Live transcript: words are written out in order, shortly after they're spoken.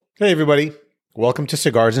Hey, everybody. Welcome to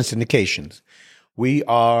Cigars and Syndications. We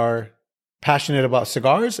are passionate about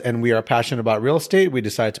cigars and we are passionate about real estate. We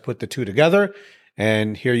decided to put the two together,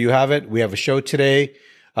 and here you have it. We have a show today,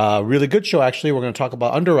 really good show, actually. We're going to talk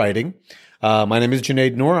about underwriting. My name is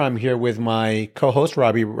Junaid Noor. I'm here with my co-host,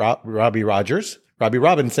 Robbie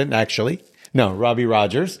Robinson, actually. No, Robbie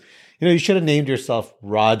Rogers. You know, you should have named yourself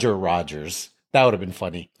Roger Rogers. That would have been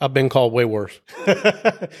funny. I've been called way worse.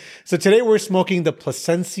 So today we're smoking the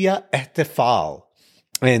Plasencia Ehtefal.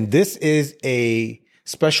 And this is a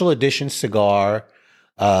special edition cigar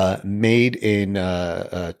made in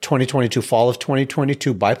 2022, fall of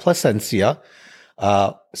 2022 by Plasencia,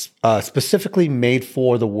 specifically made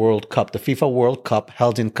for the World Cup, the FIFA World Cup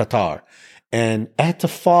held in Qatar. And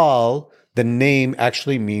Ehtefal, the name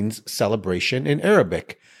actually means celebration in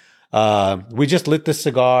Arabic. We just lit this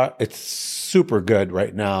cigar. It's super good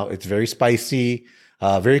right now. It's very spicy,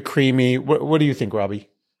 very creamy. What do you think, Robbie?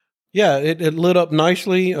 Yeah, it lit up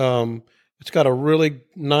nicely. It's got a really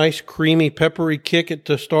nice, creamy, peppery kick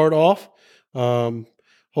to start off.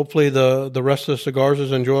 Hopefully the rest of the cigars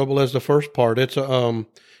is enjoyable as the first part. It's a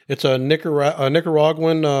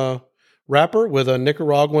Nicaraguan wrapper with a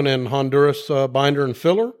Nicaraguan and Honduras binder and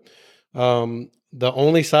filler. The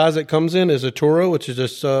only size it comes in is a Toro, which is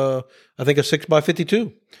just, I think, a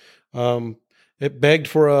 6x52. It begged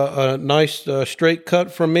for a nice straight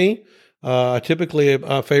cut from me. I typically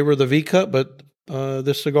favor the V cut, but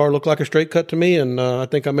this cigar looked like a straight cut to me, and I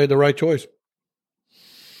think I made the right choice.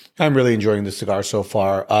 I'm really enjoying this cigar so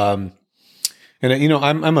far. And you know,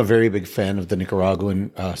 I'm a very big fan of the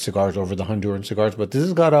Nicaraguan cigars over the Honduran cigars, but this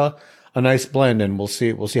has got a nice blend, and we'll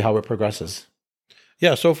see how it progresses.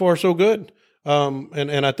 Yeah, so far so good.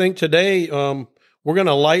 And I think today we're going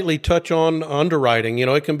to lightly touch on underwriting. You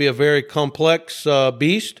know, it can be a very complex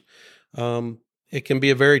beast. It can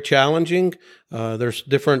be a very challenging. There's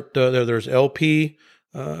different. There's LP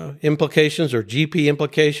implications, or GP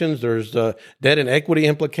implications. There's debt and equity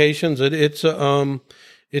implications. It's a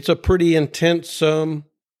pretty intense,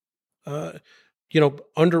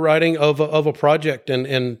 underwriting of a project,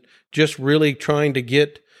 and just really trying to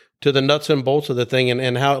get to the nuts and bolts of the thing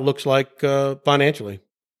and how it looks like financially.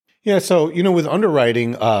 Yeah, so, you know, with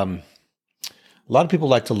underwriting, a lot of people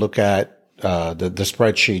like to look at the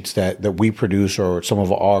spreadsheets that we produce, or some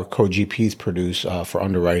of our co-GPs produce for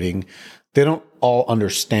underwriting. They don't all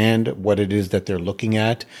understand what it is that they're looking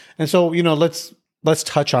at. And so, you know, let's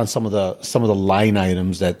touch on some of the line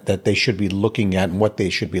items that they should be looking at and what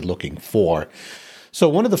they should be looking for. So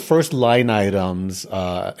one of the first line items,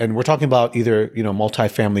 and we're talking about either, you know,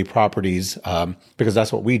 multifamily properties, because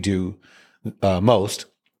that's what we do most.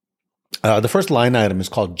 The first line item is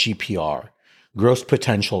called GPR, gross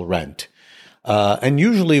potential rent. And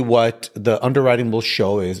usually what the underwriting will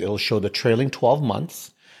show is it'll show the trailing 12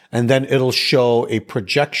 months, and then it'll show a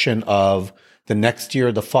projection of the next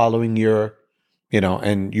year, the following year, you know,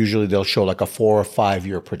 and usually they'll show like a 4 or 5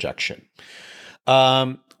 year projection.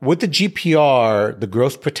 With the GPR, the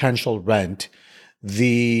gross potential rent,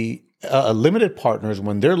 the limited partners,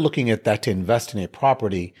 when they're looking at that to invest in a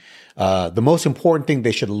property, the most important thing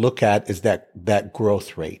they should look at is that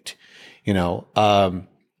growth rate, you know,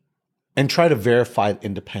 and try to verify it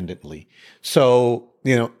independently. So,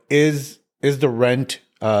 you know, is the rent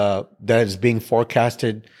that is being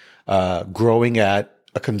forecasted growing at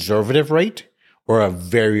a conservative rate or a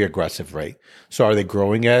very aggressive rate? So are they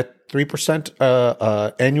growing at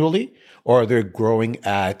 3% annually, or are they growing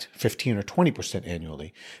at 15 or 20%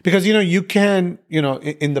 annually? Because, you know, you can, you know,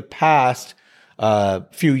 in the past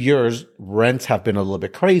few years, rents have been a little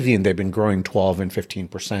bit crazy, and they've been growing 12 and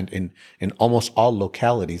 15% in almost all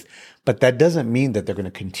localities. But that doesn't mean that they're going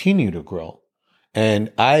to continue to grow.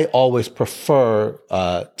 And I always prefer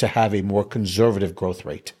to have a more conservative growth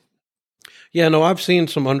rate. Yeah, no, I've seen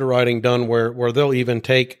some underwriting done where they'll even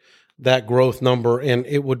take that growth number and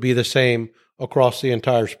it would be the same across the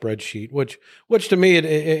entire spreadsheet, which to me,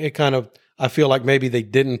 it kind of, I feel like maybe they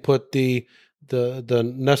didn't put the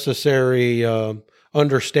necessary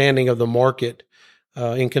understanding of the market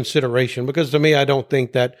in consideration, because to me, I don't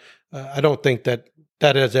think that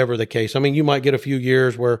is ever the case. I mean, you might get a few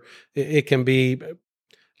years where it can be,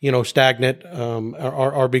 you know, stagnant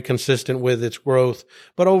or be consistent with its growth.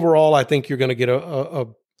 But overall, I think you're going to get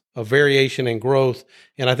a variation in growth.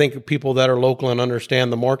 And I think people that are local and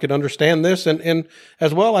understand the market understand this. And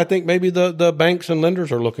as well, I think maybe the banks and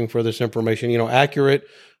lenders are looking for this information, you know, accurate,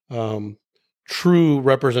 true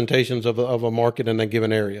representations of a market in a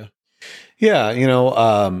given area. Yeah. You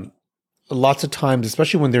know, lots of times,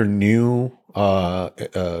 especially when they're new,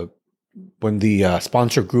 when the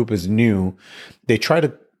sponsor group is new, they try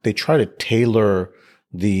to tailor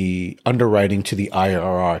the underwriting to the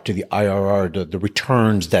IRR, the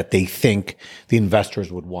returns that they think the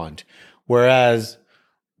investors would want. Whereas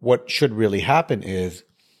what should really happen is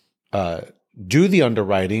do the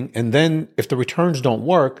underwriting, and then if the returns don't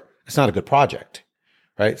work, it's not a good project,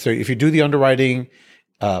 right? So if you do the underwriting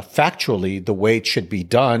factually, the way it should be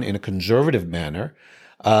done in a conservative manner,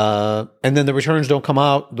 and then the returns don't come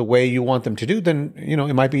out the way you want them to do, then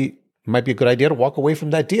it might be a good idea to walk away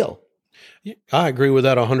from that deal. I agree with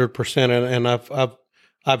that 100%, and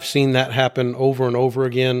I've seen that happen over and over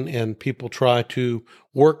again. And people try to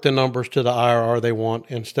work the numbers to the IRR they want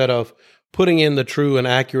instead of putting in the true and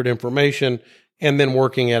accurate information and then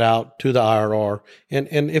working it out to the IRR. And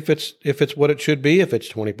if it's what it should be, if it's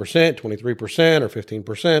 20%, 23%, or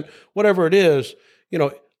 15%, whatever it is,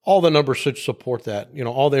 all the numbers should support that.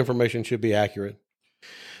 All the information should be accurate.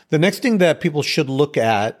 The next thing that people should look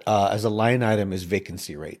at as a line item is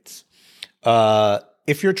vacancy rates.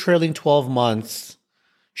 If your trailing 12 months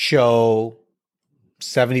show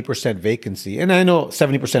 70% vacancy, and I know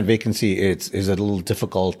 70% vacancy is a little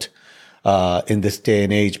difficult in this day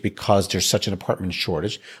and age because there's such an apartment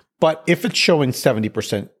shortage. But if it's showing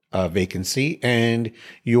 70% vacancy and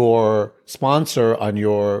your sponsor on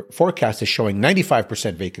your forecast is showing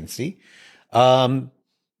 95% vacancy,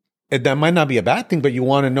 that might not be a bad thing, but you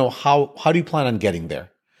want to know how do you plan on getting there?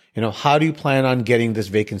 How do you plan on getting this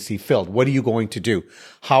vacancy filled? What are you going to do?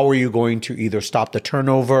 How are you going to either stop the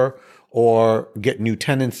turnover or get new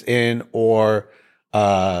tenants in or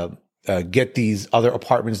get these other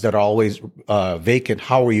apartments that are always vacant?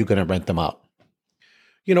 How are you going to rent them out?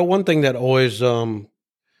 One thing that always,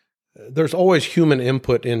 there's always human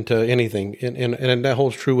input into anything, and that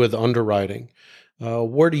holds true with underwriting.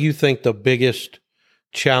 Where do you think the biggest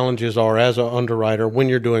challenges are as an underwriter when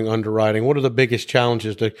you're doing underwriting? What are the biggest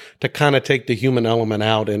challenges to kind of take the human element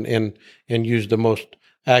out and use the most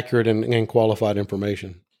accurate and qualified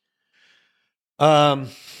information?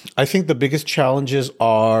 I think the biggest challenges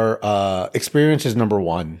are experience is number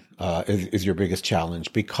one, is your biggest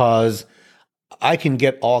challenge, because I can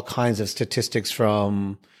get all kinds of statistics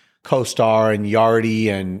from CoStar and Yardi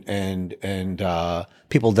and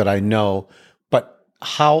people that I know, but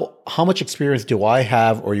how much experience do I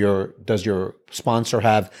have, or does your sponsor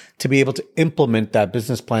have, to be able to implement that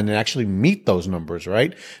business plan and actually meet those numbers,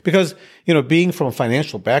 right? Because, being from a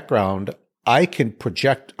financial background, I can put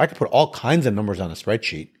all kinds of numbers on a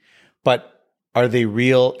spreadsheet, but are they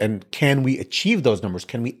real, and can we achieve those numbers?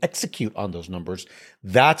 Can we execute on those numbers?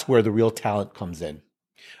 That's where the real talent comes in.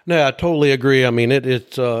 No, I totally agree. I mean,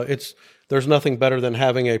 there's nothing better than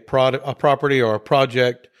having a property or a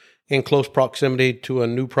project in close proximity to a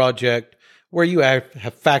new project where you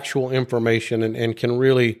have factual information and can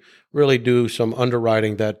really, really do some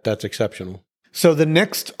underwriting that's exceptional. So the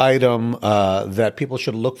next item that people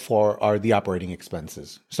should look for are the operating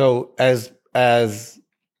expenses. So as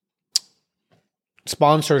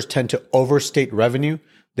sponsors tend to overstate revenue,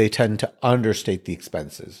 they tend to understate the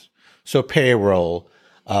expenses. So payroll,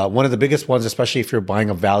 one of the biggest ones, especially if you're buying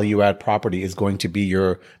a value add property, is going to be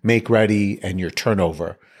your make ready and your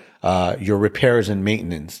turnover, your repairs and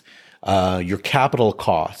maintenance, your capital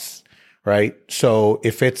costs, right? So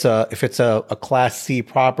if it's a Class C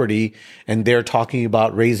property and they're talking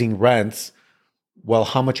about raising rents, well,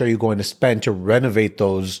 how much are you going to spend to renovate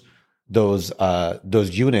those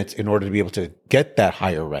units in order to be able to get that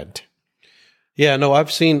higher rent? Yeah, no,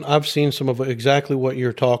 I've seen some of exactly what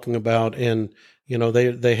you're talking about, and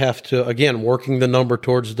they have to, again, working the number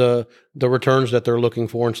towards the returns that they're looking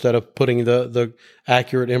for instead of putting the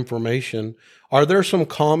accurate information. Are there some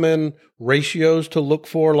common ratios to look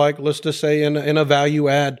for, like let's just say in a value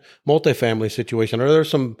add multifamily situation? Are there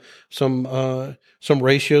some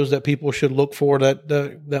ratios that people should look for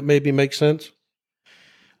that maybe make sense?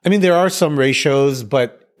 I mean, there are some ratios,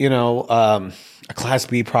 but a Class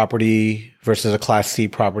B property versus a Class C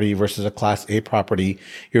property versus a Class A property,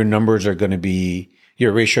 your numbers are going to be,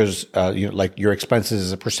 your ratios, like your expenses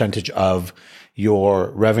as a percentage of your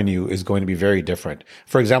revenue is going to be very different.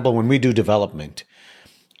 For example, when we do development,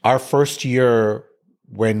 our first year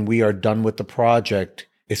when we are done with the project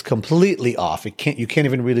is completely off. You can't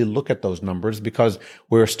even really look at those numbers because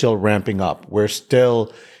we're still ramping up. We're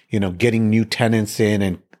still, getting new tenants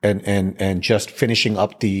in and just finishing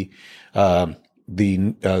up the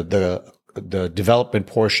development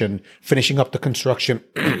portion, finishing up the construction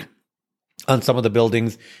on some of the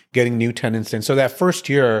buildings, getting new tenants in. So that first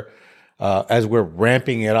year, as we're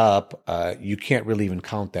ramping it up, you can't really even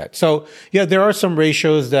count that. So yeah, there are some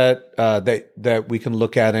ratios that we can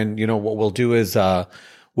look at, and what we'll do is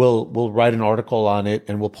we'll write an article on it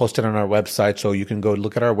and we'll post it on our website. So you can go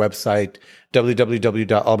look at our website,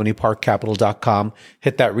 www.albanyparkcapital.com,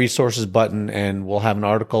 hit that resources button, and we'll have an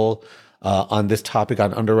article on this topic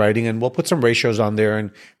on underwriting, and we'll put some ratios on there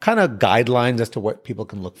and kind of guidelines as to what people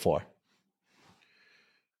can look for.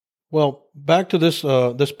 Well, back to this,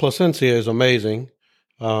 this Placencia is amazing.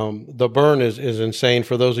 The burn is insane.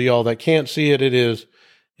 For those of y'all that can't see it, it is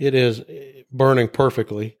burning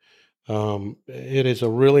perfectly. It is a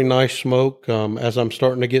really nice smoke. As I'm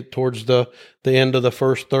starting to get towards the end of the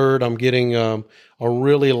first third, I'm getting a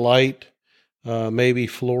really light, maybe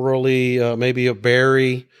florally, maybe a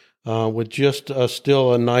berry, with just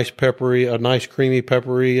still a nice creamy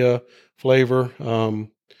peppery flavor.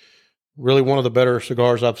 Really one of the better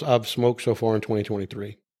cigars I've smoked so far in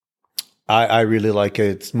 2023. I really like it.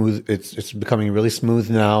 It's smooth. It's becoming really smooth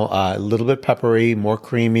now. A little bit peppery, more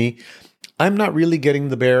creamy. I'm not really getting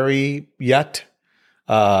the berry yet,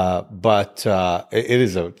 but it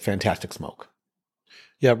is a fantastic smoke.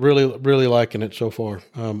 Yeah, really, really liking it so far.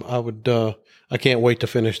 I can't wait to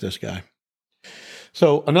finish this guy.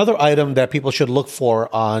 So another item that people should look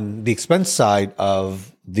for on the expense side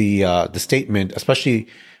of the statement, especially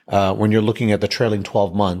when you're looking at the trailing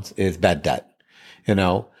 12 months, is bad debt.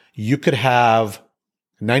 You could have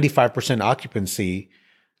 95% occupancy,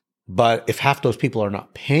 but if half those people are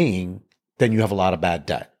not paying, then you have a lot of bad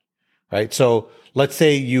debt, right? So let's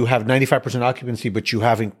say you have 95% occupancy, but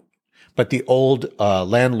the old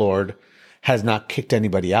landlord has not kicked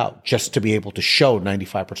anybody out just to be able to show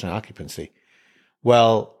 95% occupancy.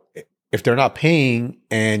 Well, if they're not paying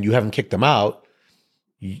and you haven't kicked them out,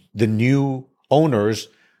 the new owners,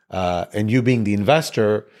 and you being the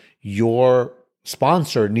investor, your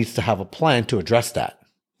sponsor needs to have a plan to address that.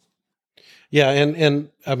 Yeah, and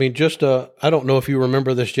I mean, I don't know if you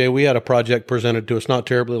remember this, Jay. We had a project presented to us not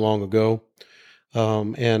terribly long ago,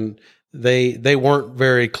 and they weren't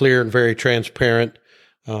very clear and very transparent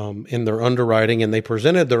in their underwriting, and they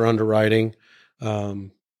presented their underwriting,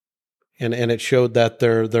 and it showed that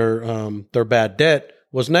their bad debt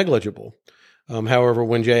was negligible. However,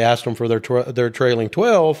 when Jay asked them for their trailing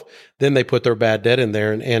 12, then they put their bad debt in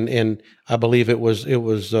there, and I believe it was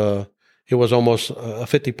almost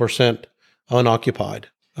 50% unoccupied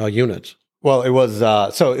units. Well, it was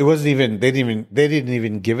so it wasn't even they didn't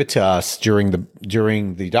even give it to us during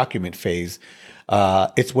the document phase.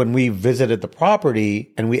 It's when we visited the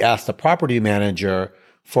property and we asked the property manager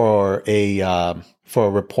for a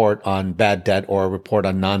report on bad debt or a report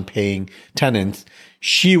on non-paying tenants.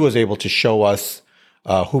 She was able to show us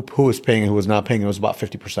who was paying and who was not paying. It was about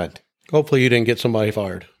 50%. Hopefully, you didn't get somebody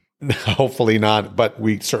fired. Hopefully not, but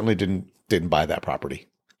we certainly didn't buy that property.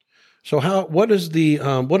 So what does the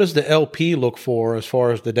LP look for as far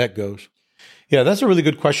as the debt goes? Yeah, that's a really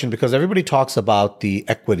good question because everybody talks about the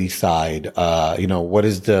equity side. What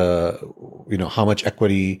is how much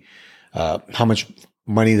equity, how much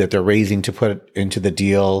money that they're raising to put into the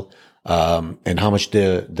deal, and how much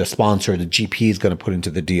the sponsor, the GP, is going to put into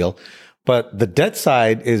the deal. But the debt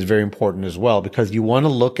side is very important as well because you want to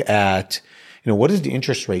look at, what is the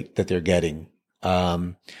interest rate that they're getting?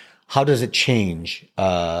 How does it change?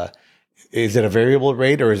 Is it a variable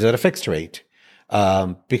rate or is it a fixed rate?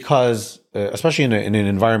 Because especially in an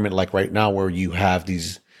environment like right now where you have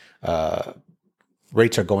these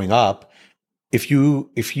rates are going up, if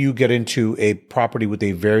you get into a property with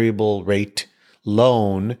a variable rate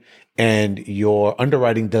loan and your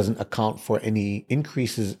underwriting doesn't account for any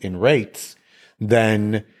increases in rates,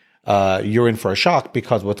 then you're in for a shock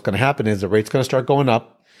because what's going to happen is the rate's going to start going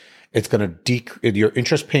up. It's going to your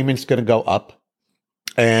interest payment's going to go up,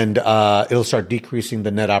 and it'll start decreasing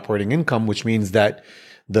the net operating income, which means that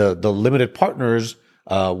the limited partners,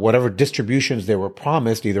 whatever distributions they were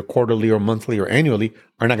promised, either quarterly or monthly or annually,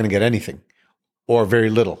 are not going to get anything or very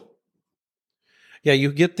little. Yeah,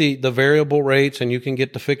 you get the variable rates and you can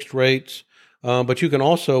get the fixed rates, but you can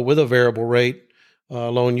also, with a variable rate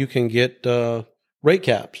loan, you can get rate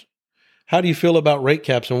caps. How do you feel about rate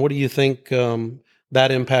caps, and what do you think that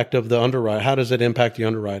impact of the underwriting? How does it impact the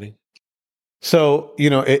underwriting? So,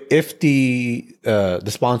 if the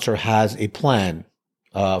sponsor has a plan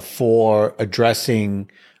for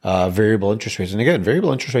addressing variable interest rates, and again,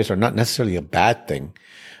 variable interest rates are not necessarily a bad thing.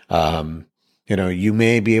 You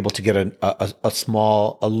may be able to get a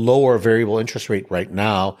lower variable interest rate right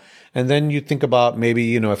now. And then you think about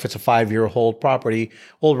maybe, if it's a 5-year hold property,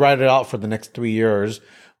 we'll write it out for the next 3 years.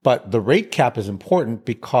 But the rate cap is important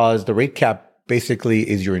because the rate cap basically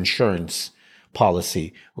is your insurance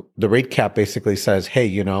policy. The rate cap basically says, hey,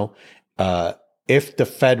 if the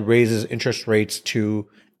Fed raises interest rates to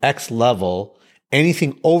X level,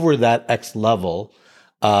 anything over that X level,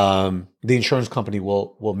 the insurance company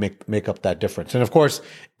will make up that difference. And of course,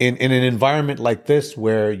 in an environment like this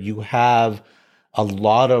where you have a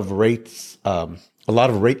lot of rates, a lot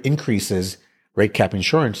of rate increases, rate cap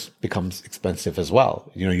insurance becomes expensive as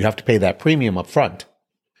well. You have to pay that premium up front.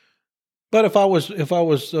 But if I was,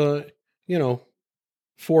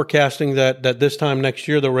 forecasting that this time next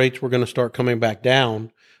year the rates were going to start coming back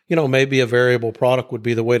down, maybe a variable product would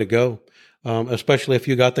be the way to go, especially if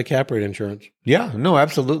you got the cap rate insurance. Yeah, no,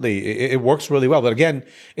 absolutely. It works really well. But again,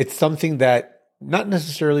 it's something that not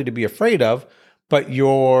necessarily to be afraid of, but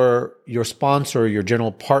your sponsor, your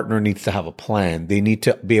general partner needs to have a plan. They need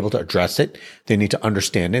to be able to address it. They need to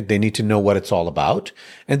understand it. They need to know what it's all about,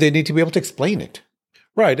 and they need to be able to explain it.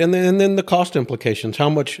 Right, and then the cost implications. How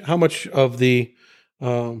much of the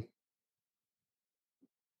of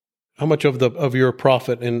your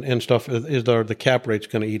profit and stuff is the cap rate's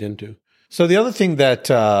going to eat into? So the other thing that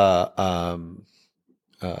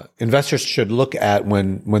investors should look at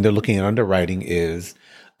when they're looking at underwriting is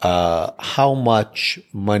how much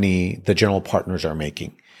money the general partners are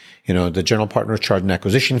making. The general partners charge an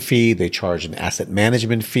acquisition fee. They charge an asset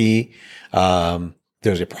management fee.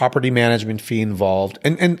 There's a property management fee involved.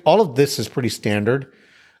 And all of this is pretty standard.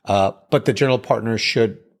 But the general partners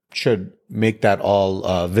should make that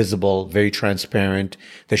all visible, very transparent.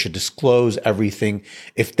 They should disclose everything.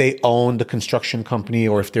 If they own the construction company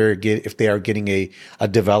or if they are getting a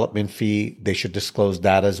development fee, they should disclose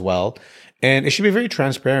that as well. And it should be very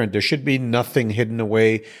transparent. There should be nothing hidden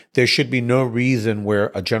away. There should be no reason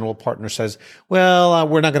where a general partner says, well,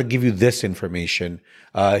 we're not going to give you this information.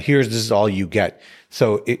 This is all you get.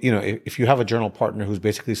 So, if you have a general partner who's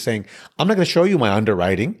basically saying, I'm not going to show you my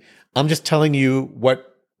underwriting. I'm just telling you what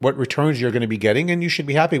returns you're going to be getting, and you should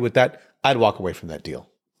be happy with that, I'd walk away from that deal.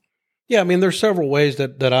 Yeah, I mean, there's several ways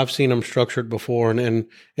that I've seen them structured before, and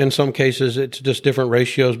in some cases, it's just different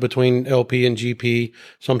ratios between LP and GP.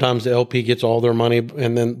 Sometimes the LP gets all their money,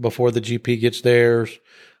 and then before the GP gets theirs.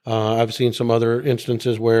 I've seen some other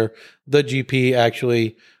instances where the GP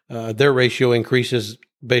actually, their ratio increases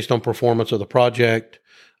based on performance of the project.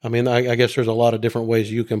 I mean, I guess there's a lot of different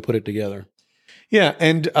ways you can put it together. Yeah,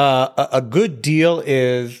 and a good deal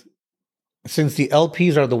is, since the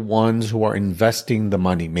LPs are the ones who are investing the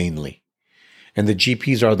money mainly, and the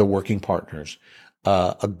GPs are the working partners,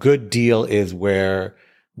 a good deal is where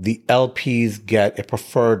the LPs get a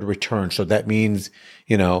preferred return. So that means,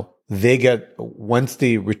 they get, once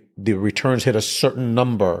the returns hit a certain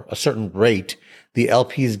number, a certain rate, the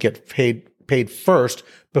LPs get paid first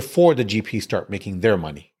before the GPs start making their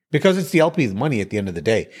money. Because it's the LP's money at the end of the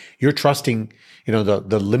day. You're trusting,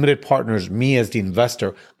 the limited partners, me as the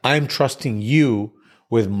investor, I'm trusting you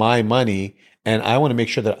with my money, and I want to make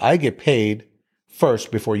sure that I get paid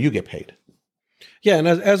first before you get paid. Yeah, and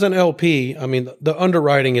as an LP, I mean, the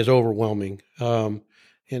underwriting is overwhelming. And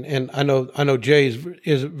I know Jay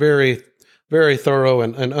is very, very thorough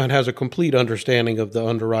and has a complete understanding of the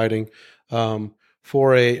underwriting.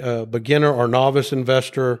 For a beginner or novice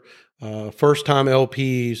investor, first-time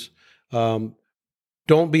LPs,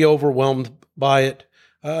 don't be overwhelmed by it.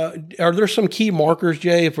 Are there some key markers,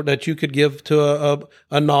 Jay, that you could give to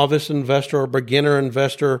a novice investor or beginner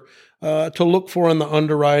investor to look for in the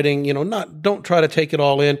underwriting? Don't try to take it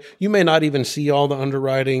all in. You may not even see all the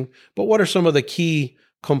underwriting, but what are some of the key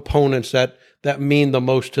components that mean the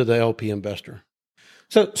most to the LP investor?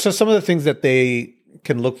 So some of the things that they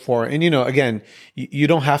can look for, and again, you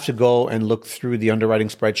don't have to go and look through the underwriting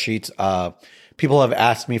spreadsheets. People have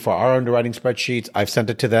asked me for our underwriting spreadsheets. I've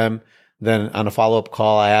sent it to them. Then on a follow-up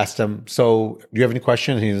call, I asked him, so do you have any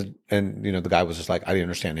questions? And the guy was just like, I didn't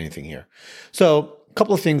understand anything here. So a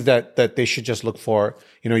couple of things that they should just look for.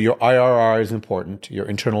 Your IRR is important, your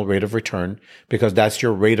internal rate of return, because that's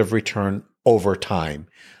your rate of return over time,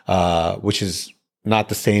 which is not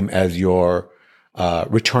the same as your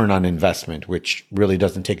return on investment, which really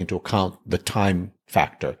doesn't take into account the time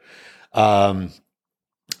factor.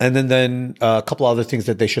 And then a couple other things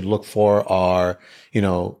that they should look for are, the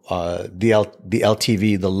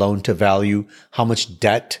LTV, the loan to value, how much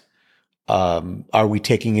debt are we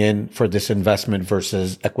taking in for this investment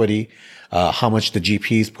versus equity, how much the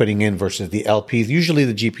GP is putting in versus the LPs. Usually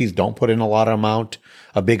the GPs don't put in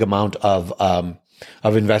a big amount of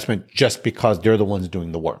investment just because they're the ones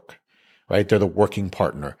doing the work, right? They're the working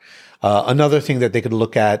partner. Another thing that they could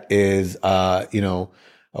look at is,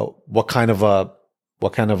 what kind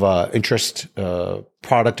of interest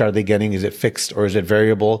product are they getting? Is it fixed or is it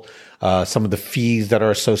variable? Some of the fees that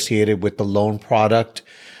are associated with the loan product.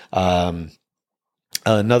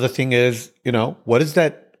 Another thing is, what is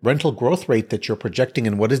that rental growth rate that you're projecting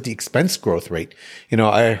and what is the expense growth rate?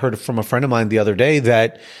 I heard from a friend of mine the other day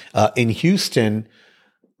that in Houston,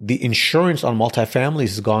 the insurance on multifamilies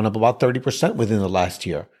has gone up about 30% within the last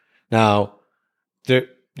year. Now,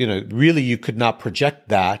 really you could not project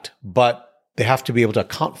that, but they have to be able to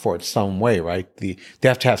account for it some way, right? They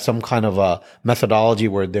have to have some kind of a methodology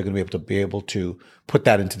where they're going to be able to put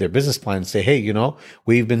that into their business plan and say, hey,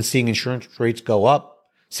 we've been seeing insurance rates go up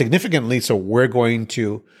significantly. So we're going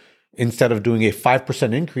to, instead of doing a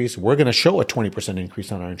 5% increase, we're going to show a 20%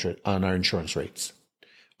 increase on our insurance rates.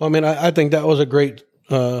 Well, I mean, I think that was a great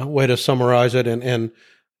way to summarize it. And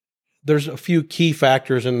there's a few key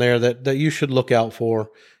factors in there that you should look out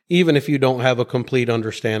for, even if you don't have a complete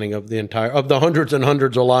understanding of the hundreds and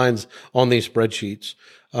hundreds of lines on these spreadsheets.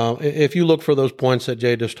 If you look for those points that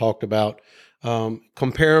Jay just talked about,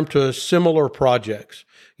 compare them to similar projects,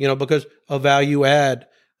 because a value add,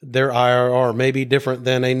 their IRR may be different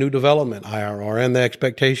than a new development IRR and the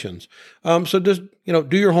expectations. So just,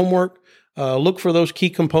 do your homework, look for those key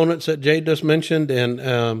components that Jay just mentioned,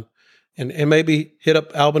 and maybe hit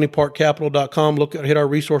up albanyparkcapital.com, hit our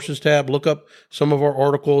resources tab, look up some of our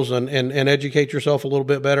articles and educate yourself a little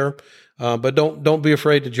bit better. But don't be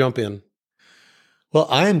afraid to jump in. Well,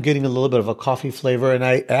 I am getting a little bit of a coffee flavor, and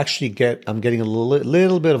I'm getting a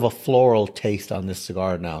little bit of a floral taste on this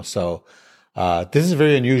cigar now. So this is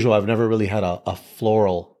very unusual. I've never really had a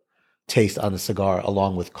floral taste on the cigar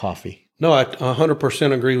along with coffee. No, I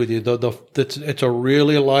 100% agree with you. It's a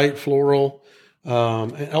really light floral,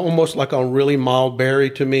 almost like a really mild berry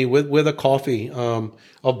to me with a coffee,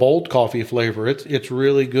 a bold coffee flavor. It's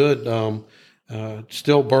really good.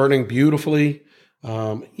 Still burning beautifully,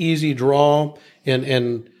 easy draw.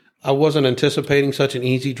 And I wasn't anticipating such an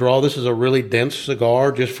easy draw. This is a really dense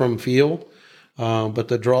cigar just from feel. But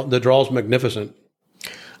the draw is magnificent.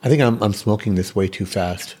 I think I'm smoking this way too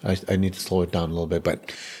fast. I need to slow it down a little bit.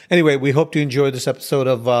 But anyway, we hope you enjoyed this episode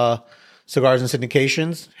of Cigars and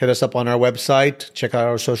Syndications. Hit us up on our website, check out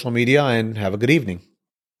our social media, and have a good evening.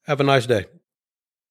 Have a nice day.